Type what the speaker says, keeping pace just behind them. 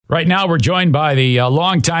Right now, we're joined by the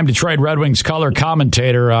longtime Detroit Red Wings color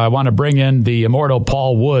commentator. I want to bring in the immortal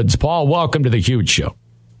Paul Woods. Paul, welcome to the Huge Show.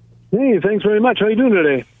 Hey, thanks very much. How are you doing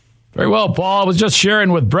today? Very well, Paul. I was just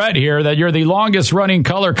sharing with Brett here that you're the longest-running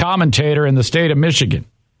color commentator in the state of Michigan.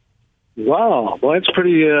 Wow, well, that's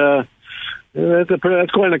pretty.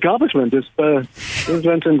 That's quite an accomplishment. There's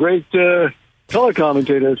been some great color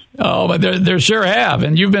commentators. Oh, but there sure have,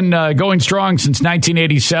 and you've been going strong since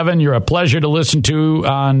 1987. You're a pleasure to listen to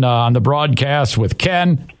on the broadcast with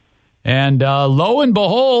Ken, and lo and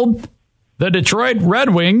behold, the Detroit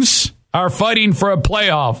Red Wings are fighting for a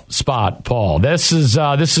playoff spot. Paul, this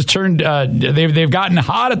has turned. They've gotten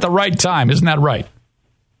hot at the right time, isn't that right?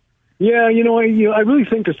 Yeah, I really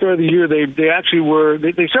think the start of the year they actually were.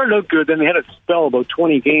 They started out good, then they had a spell about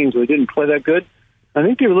 20 games where they didn't play that good. I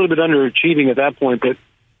think they were a little bit underachieving at that point, but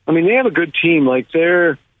I mean they have a good team. Like they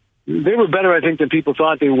were better, I think, than people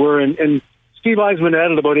thought they were. And Steve Yzerman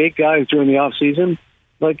added about 8 guys during the off season.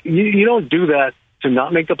 Like you don't do that to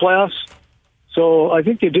not make the playoffs. So I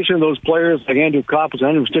think the addition of those players, like Andrew Kopp was an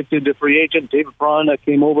unrestricted free agent, David Braun that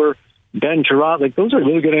came over, Ben Chirot, like those are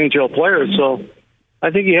really good NHL players. So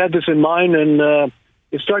I think he had this in mind, and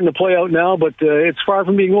it's starting to play out now, but it's far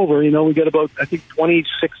from being over. We got about, I think,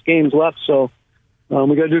 26 games left, so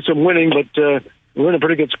we got to do some winning, but we're in a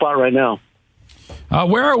pretty good spot right now.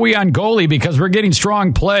 Where are we on goalie? Because we're getting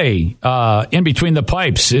strong play in between the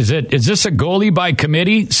pipes. Is this a goalie by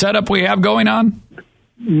committee setup we have going on?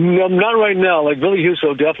 No, not right now. Like Billy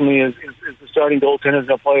Husso definitely is the starting goaltender. He's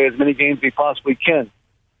going to play as many games as he possibly can.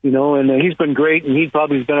 And he's been great, and he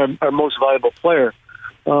probably has been our most valuable player.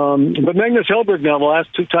 But Magnus Hellberg now, the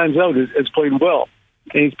last 2 times out, has played well,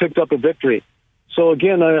 and he's picked up a victory. So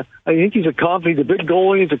again, I think he's a big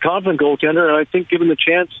goalie, he's a confident goaltender, and I think given the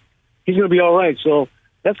chance, he's going to be all right. So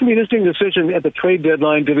that's going to be an interesting decision at the trade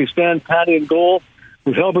deadline. Do we stand Patty in goal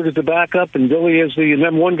with Hellberg as the backup and Billy as the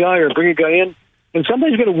number 1 guy, or bring a guy in? And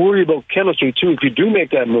sometimes you've got to worry about chemistry, too, if you do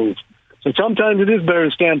make that move. So sometimes it is better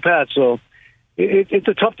to stand pat. So it's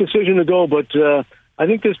a tough decision to go, but I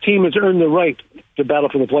think this team has earned the right to battle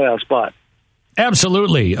for the playoff spot.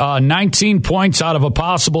 Absolutely. 19 points out of a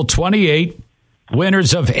possible 28.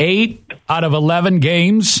 Winners of 8 out of 11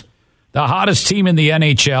 games. The hottest team in the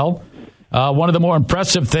NHL. One of the more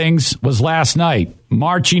impressive things was last night,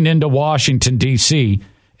 marching into Washington, D.C.,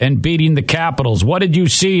 and beating the Capitals. What did you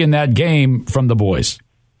see in that game from the boys?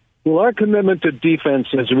 Well, our commitment to defense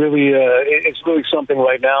is really it's really something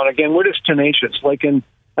right now. And again, we're just tenacious. I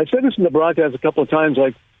said this in the broadcast a couple of times.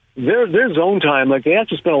 Like their zone time, like they have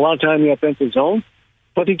to spend a lot of time in the offensive zone,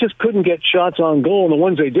 but they just couldn't get shots on goal. And the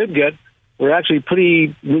ones they did get were actually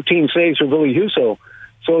pretty routine saves for Billy Husso.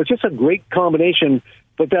 So it's just a great combination.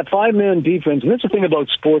 But that 5-man defense, and that's the thing about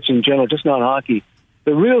sports in general, just not hockey.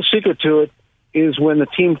 The real secret to it is when the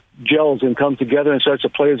team gels and comes together and starts to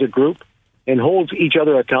play as a group and holds each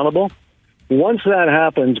other accountable. Once that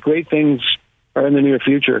happens, great things are in the near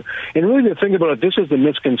future. And really the thing about it, this is the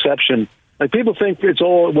misconception. Like people think it's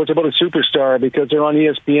about a superstar because they're on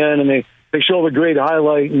ESPN and they show the great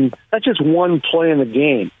highlight, and that's just one play in the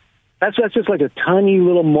game. That's just like a tiny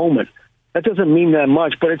little moment. That doesn't mean that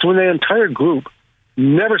much, but it's when the entire group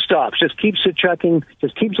never stops, just keeps it checking,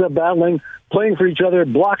 just keeps up battling, playing for each other,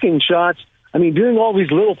 blocking shots. I mean, doing all these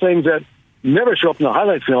little things that never show up in the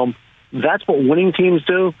highlight film, that's what winning teams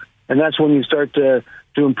do, and that's when you start to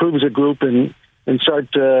improve as a group and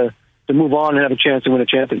start to move on and have a chance to win a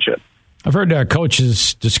championship. I've heard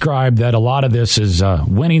coaches describe that a lot of this is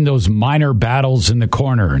winning those minor battles in the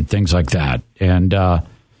corner and things like that, and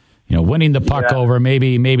winning the puck over,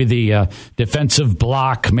 maybe the defensive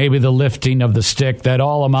block, maybe the lifting of the stick, that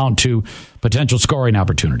all amount to potential scoring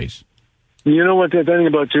opportunities. You know what the thing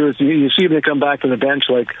about, too, is you see them come back from the bench,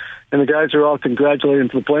 and the guys are all congratulating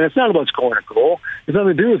for the play. It's not about scoring a goal. It's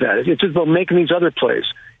nothing to do with that. It's just about making these other plays.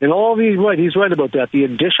 And he's right about that. The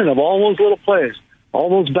addition of all those little plays, all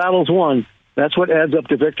those battles won, that's what adds up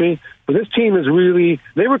to victory. But this team is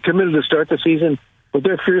they were committed to start the season, but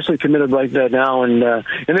they're fiercely committed right now. And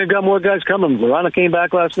they've got more guys coming. Verona came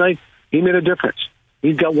back last night. He made a difference.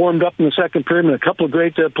 He got warmed up in the second period with a couple of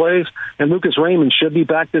great plays, and Lucas Raymond should be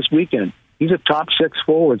back this weekend. He's a top 6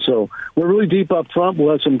 forward, so we're really deep up front.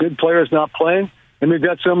 We'll have some good players not playing, and we've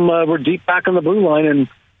got we're deep back on the blue line, and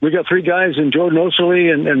we've got 3 guys in Jordan Osterley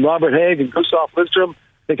and Robert Haig and Gustav Lidstrom.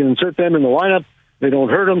 They can insert them in the lineup. They don't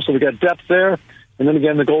hurt them, so we got depth there. And then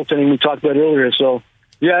again, the goaltending we talked about earlier. So,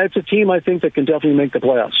 yeah, it's a team I think that can definitely make the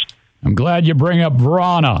playoffs. I'm glad you bring up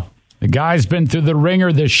Verona. The guy's been through the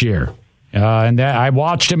ringer this year. I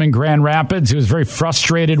watched him in Grand Rapids. He was very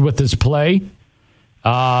frustrated with his play.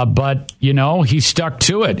 But, he stuck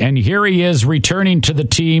to it. And here he is returning to the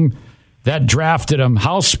team that drafted him.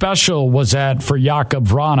 How special was that for Jakub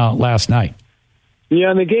Vrana last night?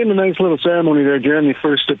 Yeah, and they gave him a nice little ceremony there during the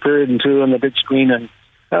first period and two on the big screen, and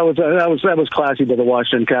that was classy by the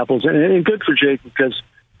Washington Capitals, and good for Jake because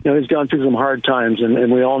he's gone through some hard times,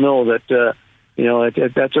 and we all know that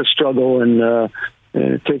that's a struggle, and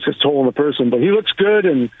it takes its toll on the person. But he looks good,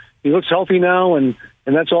 and he looks healthy now, and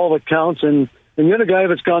that's all that counts. And the other guy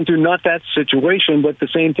that's gone through not that situation, but the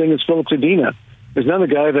same thing as Philip Zadina. There's another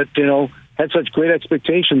guy that had such great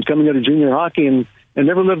expectations coming out of junior hockey and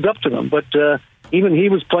never lived up to them. But even he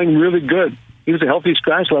was playing really good. He was a healthy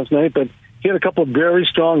scratch last night, but he had a couple of very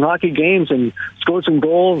strong hockey games and scored some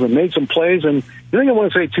goals and made some plays. And the thing I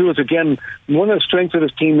want to say, too, is, again, one of the strengths of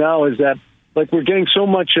this team now is that we're getting so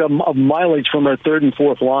much of mileage from our third and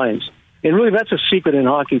fourth lines. And really, that's a secret in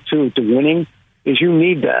hockey, too, to winning, is you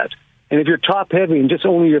need that. And if you're top-heavy and just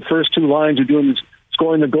only your first two lines are doing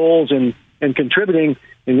scoring the goals and contributing,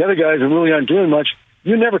 and the other guys really aren't doing much,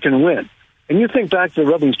 you never can win. And you think back to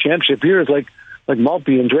the Red Wings championship years like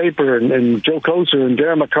Maltby and Draper and Joe Kocur and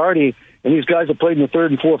Darren McCarty, and these guys that played in the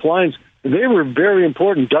third and fourth lines, they were very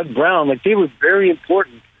important. Doug Brown, they were very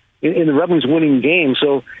important in the Red Wings winning game.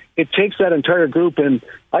 So it takes that entire group. And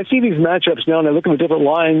I see these matchups now, and I look at the different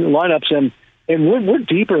lineups, and we're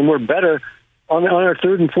deeper and we're better on our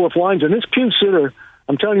third and fourth lines. And this Pius Suter,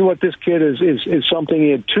 I'm telling you what, this kid is something. He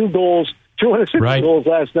had 2 goals, 260 goals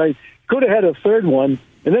last night. Could have had a third one,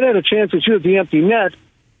 and then had a chance to shoot at the empty net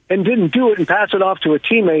and didn't do it and pass it off to a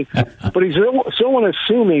teammate. But he's so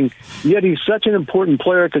unassuming, yet he's such an important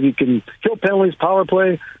player because he can kill penalties, power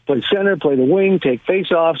play center, play the wing, take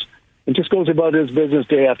face-offs, and just goes about his business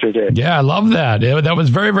day after day. Yeah, I love that. That was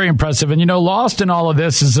very, very impressive. And, lost in all of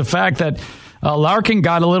this is the fact that Larkin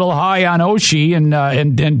got a little high on Oshie,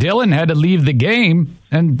 and Dillon had to leave the game,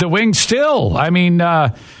 and the Wings still.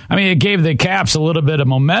 It gave the Caps a little bit of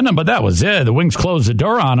momentum, but that was it. The Wings closed the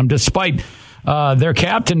door on them despite their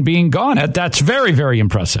captain being gone. That's very, very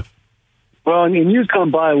impressive. Well, in years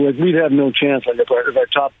gone by, we'd have no chance. Like if our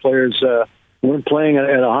top players weren't playing at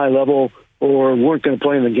a high level or weren't going to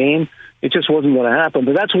play in the game, it just wasn't going to happen.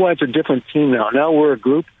 But that's why it's a different team now. Now we're a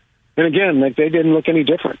group. And again, they didn't look any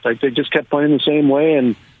different. They just kept playing the same way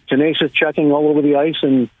and tenacious checking all over the ice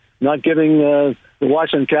and not giving the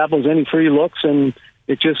Washington Capitals any free looks. And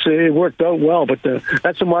it worked out well. But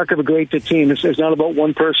that's the mark of a great team. It's not about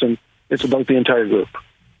one person. It's about the entire group.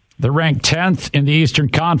 They're ranked 10th in the Eastern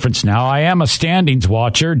Conference now. I am a standings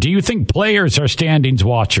watcher. Do you think players are standings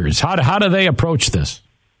watchers? How do they approach this?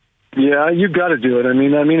 Yeah, you've got to do it.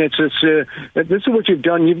 This is what you've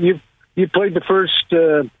done. You've played the first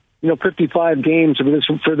 55 games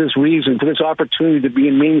for this reason, for this opportunity to be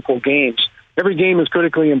in meaningful games. Every game is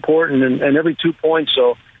critically important, and every 2 points.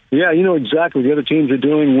 So yeah, you know exactly what the other teams are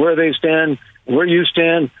doing, where they stand, where you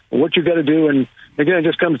stand, what you got to do, and again, it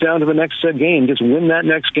just comes down to the next game. Just win that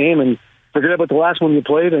next game and forget about the last one you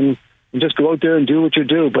played and just go out there and do what you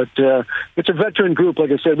do. But it's a veteran group.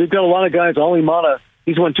 Like I said, we've got a lot of guys. Ali Mata,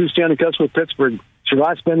 he's won 2 Stanley Cups with Pittsburgh.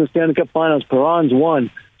 Sherratt's been in the Stanley Cup Finals. Perron's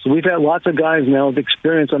won. So we've had lots of guys now with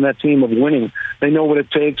experience on that team of winning. They know what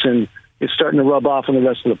it takes, and it's starting to rub off on the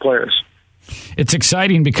rest of the players. It's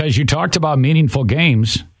exciting because you talked about meaningful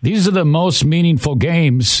games. These are the most meaningful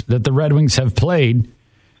games that the Red Wings have played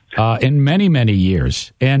in many, many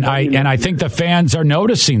years. And I think the fans are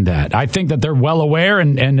noticing that. I think that they're well aware,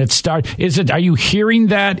 and are you hearing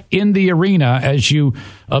that in the arena as you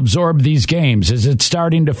absorb these games? Is it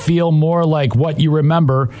starting to feel more like what you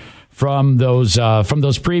remember from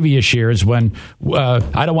those previous years when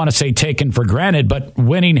I don't want to say taken for granted, but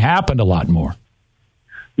winning happened a lot more?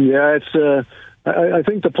 Yeah, it's. I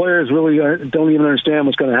think the players really don't even understand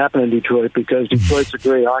what's going to happen in Detroit because Detroit's a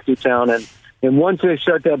great hockey town, and once they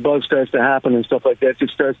start, that buzz starts to happen and stuff like that, it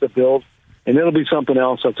just starts to build, and it'll be something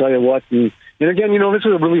else. I'll tell you what. And again, this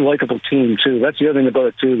is a really likable team too. That's the other thing about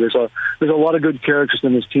it too. There's a lot of good characters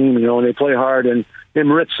in this team, and they play hard. And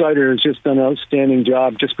Moritz Seider has just done an outstanding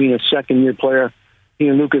job, just being a second-year player. He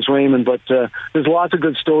and Lucas Raymond, but there's lots of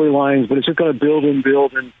good storylines. But it's just going to build,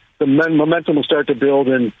 and the momentum will start to build,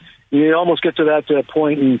 and you almost get to that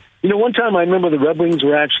point. And one time I remember the Red Wings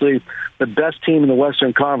were actually the best team in the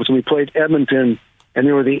Western Conference, and we played Edmonton, and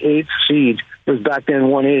they were the 8th seed. It was back then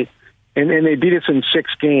 1-8, and they beat us in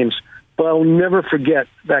 6 games. But I'll never forget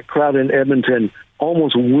that crowd in Edmonton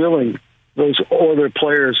almost willing those other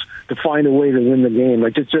players to find a way to win the game.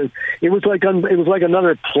 It was like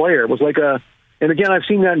another player. It was like and again, I've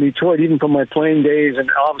seen that in Detroit, even from my playing days,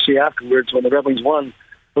 and obviously afterwards when the Red Wings won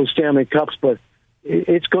those Stanley Cups. But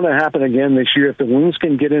it's going to happen again this year. If the Wings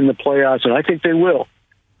can get in the playoffs, and I think they will,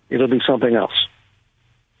 it'll be something else.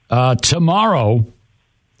 Tomorrow,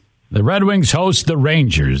 the Red Wings host the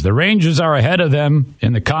Rangers. The Rangers are ahead of them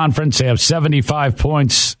in the conference. They have 75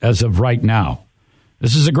 points as of right now.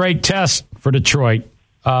 This is a great test for Detroit.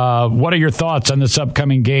 What are your thoughts on this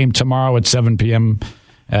upcoming game tomorrow at 7 p.m.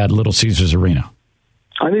 at Little Caesars Arena?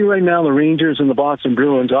 I think right now the Rangers and the Boston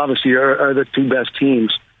Bruins obviously are the two best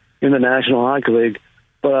teams in the National Hockey League.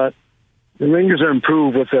 But the Rangers are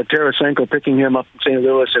improved with Tarasenko picking him up from St.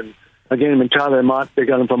 Louis, and again, Tyler Mott, they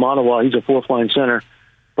got him from Ottawa. He's a fourth-line center.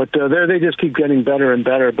 But they just keep getting better and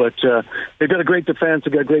better. But they've got a great defense,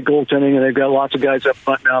 they've got great goaltending, and they've got lots of guys up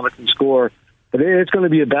front now that can score. But it's going to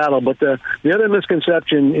be a battle. But the other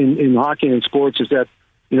misconception in hockey and sports is that,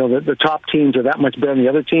 the top teams are that much better than the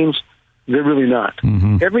other teams. They're really not.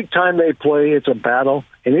 Mm-hmm. Every time they play, it's a battle,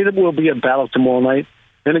 and it will be a battle tomorrow night.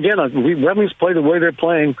 And again, if Red Wings play the way they're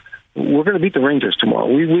playing, we're going to beat the Rangers tomorrow.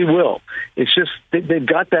 We will. It's just they've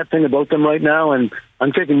got that thing about them right now, and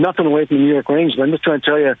I'm taking nothing away from the New York Rangers. I'm just trying to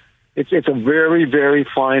tell you, it's a very, very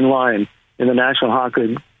fine line in the National Hockey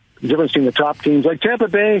League. The difference between the top teams like Tampa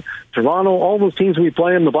Bay, Toronto, all those teams we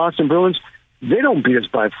play in, the Boston Bruins, they don't beat us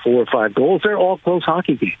by 4 or 5 goals. They're all close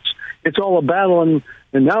hockey games. It's all a battle, and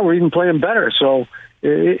now we're even playing better. So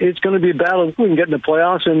it's going to be a battle. We can get in the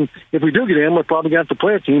playoffs, and if we do get in, we're probably going to have to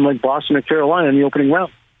play a team like Boston or Carolina in the opening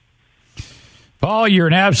round. Paul, you're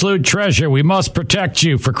an absolute treasure. We must protect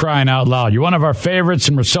you, for crying out loud. You're one of our favorites,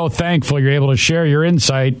 and we're so thankful you're able to share your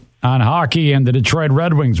insight on hockey and the Detroit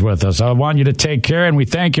Red Wings with us. I want you to take care, and we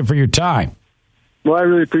thank you for your time. Well, I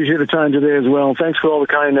really appreciate the time today as well. Thanks for all the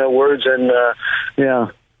kind words, and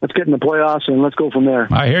let's get in the playoffs, and let's go from there.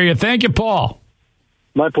 I hear you. Thank you, Paul.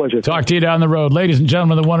 My pleasure. Talk to you down the road. Ladies and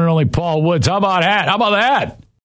gentlemen, the one and only Paul Woods. How about that?